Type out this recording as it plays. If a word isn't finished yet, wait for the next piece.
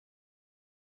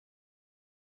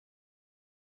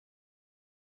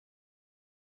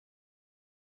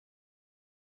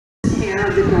hair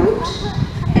of the goat.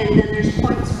 And then there's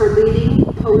points for leading,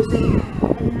 posing,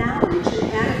 and knowledge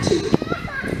and attitude.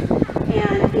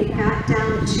 And it got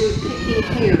down to picking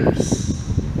hairs,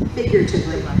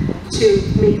 figuratively, to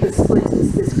make the splits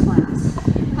in this class.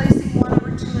 Placing 1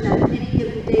 over 2 and on any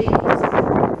given day was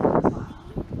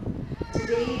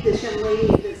today, this young lady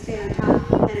that stands on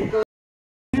top and it goes.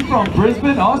 From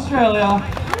Brisbane, Australia.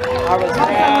 I was Let's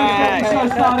get the show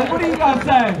started. What do you guys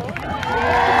say?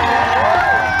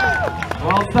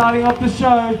 Well, starting off the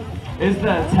show is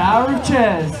the Tower of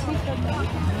Chairs.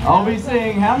 I'll be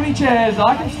seeing how many chairs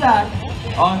I can stack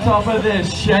on top of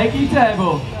this shaky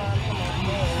table.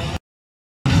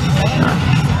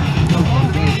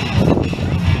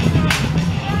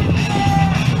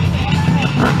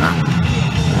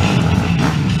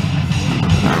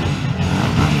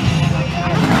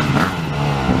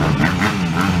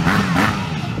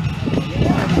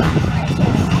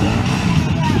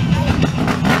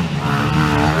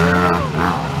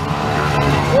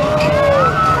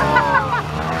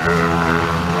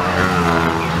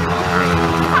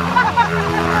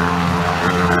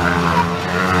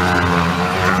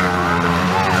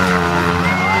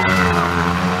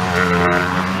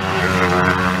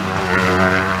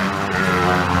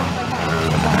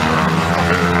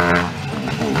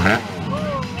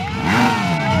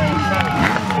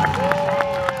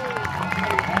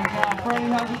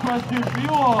 Question for you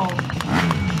all.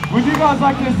 Would you guys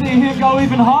like to see him go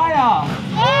even higher?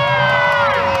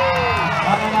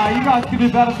 No, you guys can do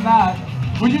better than that.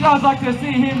 Would you guys like to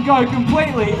see him go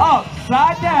completely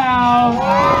upside down?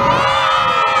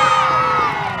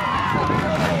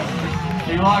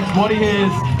 He likes what he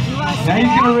hears. Now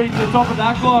he's going to reach the top of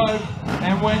that globe,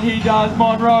 and when he does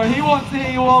Monroe, he wants to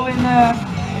hear you all in there.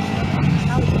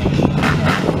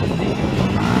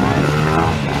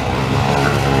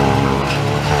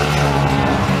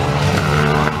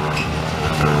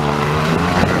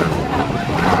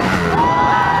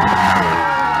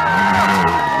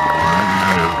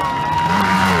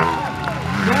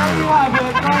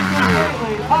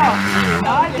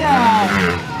 Upside down.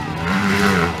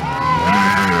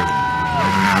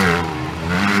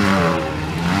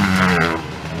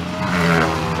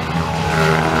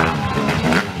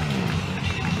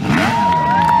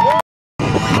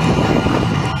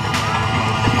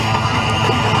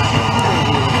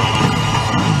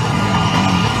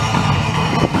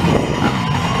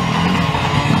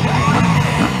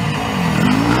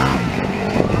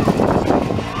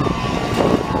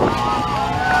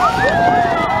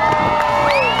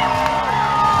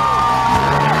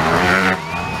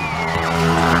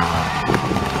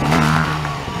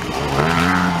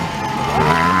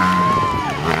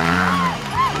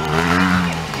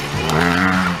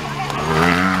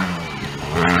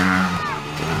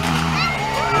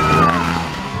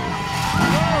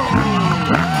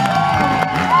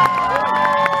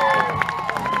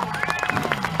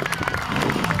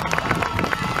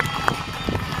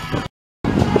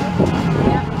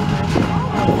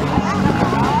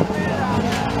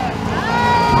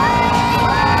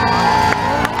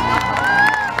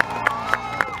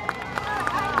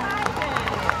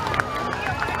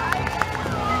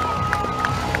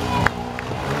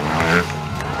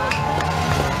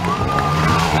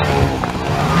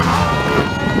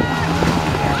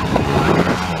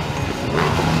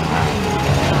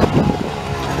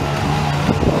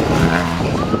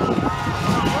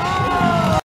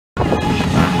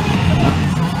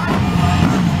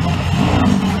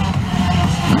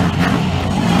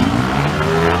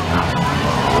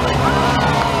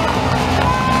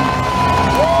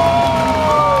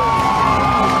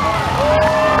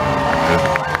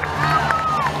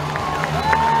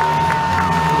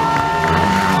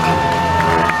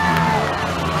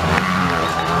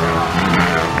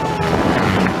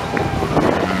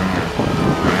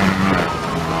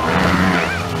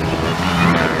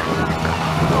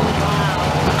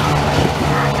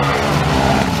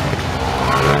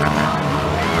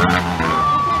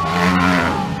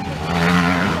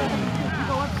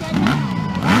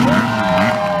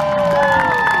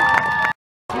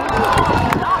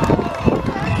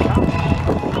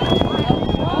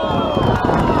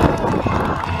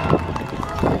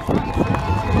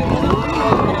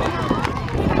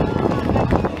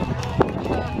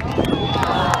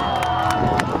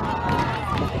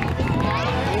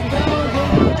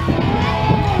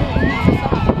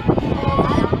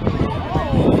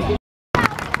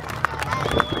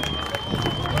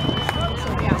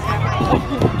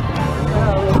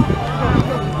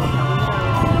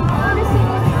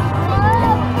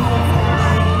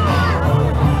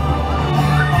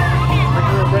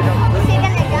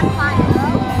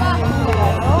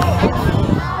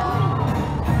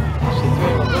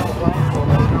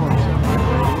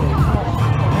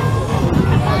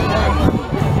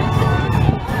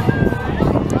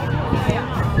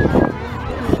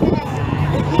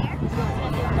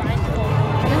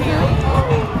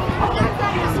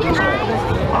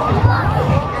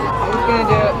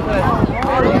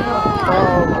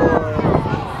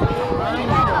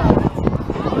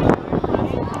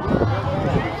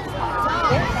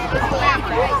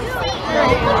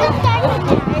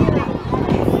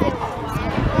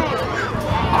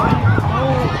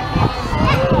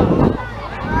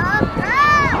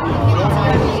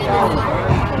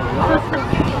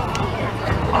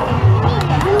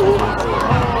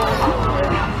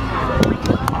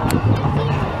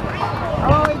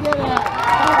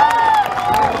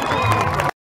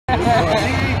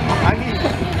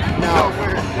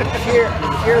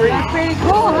 That's pretty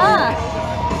cool,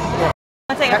 huh?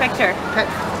 Let's take a picture.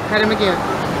 Pet him again.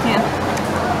 Yeah.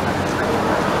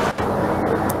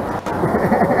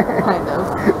 Kind of.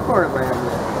 Poor lamb.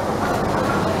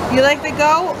 You like the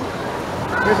goat?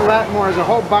 There's a lot more. There's a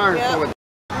whole barn full of